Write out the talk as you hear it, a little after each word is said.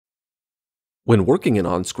When working in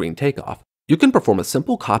On-Screen Takeoff, you can perform a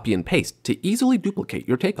simple copy and paste to easily duplicate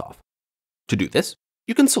your takeoff. To do this,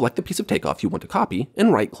 you can select the piece of takeoff you want to copy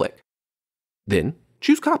and right-click. Then,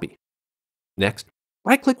 choose Copy. Next,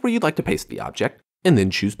 right-click where you'd like to paste the object, and then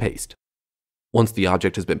choose Paste. Once the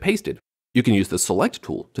object has been pasted, you can use the Select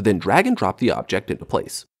tool to then drag and drop the object into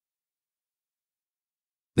place.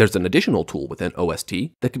 There's an additional tool within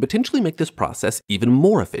OST that can potentially make this process even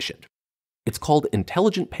more efficient. It's called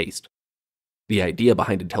Intelligent Paste. The idea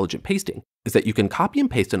behind intelligent pasting is that you can copy and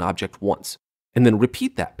paste an object once, and then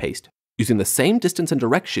repeat that paste using the same distance and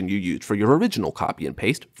direction you used for your original copy and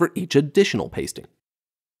paste for each additional pasting.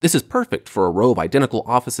 This is perfect for a row of identical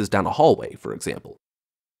offices down a hallway, for example.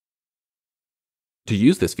 To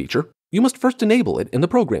use this feature, you must first enable it in the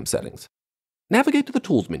program settings. Navigate to the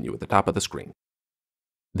Tools menu at the top of the screen.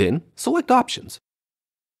 Then, select Options.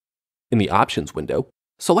 In the Options window,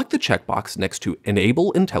 select the checkbox next to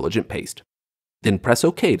Enable Intelligent Paste. Then press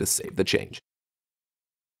OK to save the change.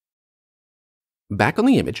 Back on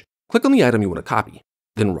the image, click on the item you want to copy,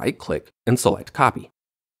 then right-click and select Copy.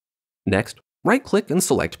 Next, right-click and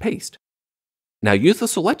select Paste. Now use the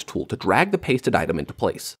Select tool to drag the pasted item into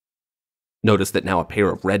place. Notice that now a pair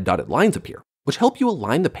of red dotted lines appear, which help you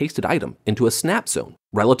align the pasted item into a snap zone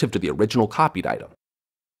relative to the original copied item.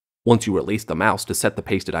 Once you release the mouse to set the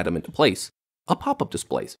pasted item into place, a pop-up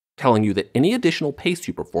displays telling you that any additional paste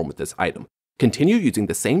you perform with this item continue using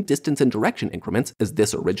the same distance and direction increments as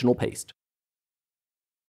this original paste.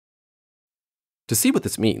 To see what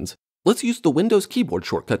this means, let's use the Windows keyboard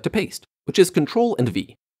shortcut to paste, which is Ctrl and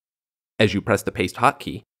V. As you press the Paste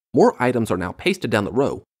hotkey, more items are now pasted down the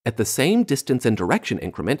row at the same distance and direction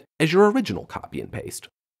increment as your original copy and paste.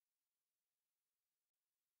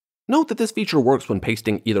 Note that this feature works when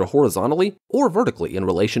pasting either horizontally or vertically in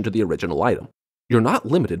relation to the original item. You're not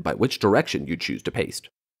limited by which direction you choose to paste.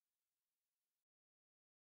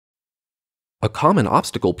 A common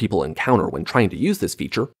obstacle people encounter when trying to use this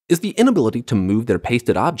feature is the inability to move their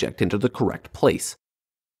pasted object into the correct place.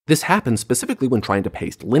 This happens specifically when trying to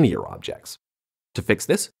paste linear objects. To fix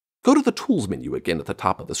this, go to the Tools menu again at the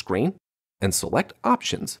top of the screen and select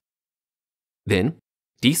Options. Then,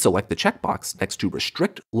 deselect the checkbox next to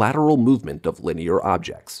Restrict Lateral Movement of Linear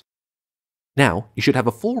Objects. Now, you should have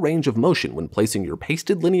a full range of motion when placing your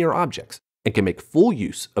pasted linear objects and can make full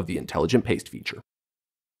use of the Intelligent Paste feature.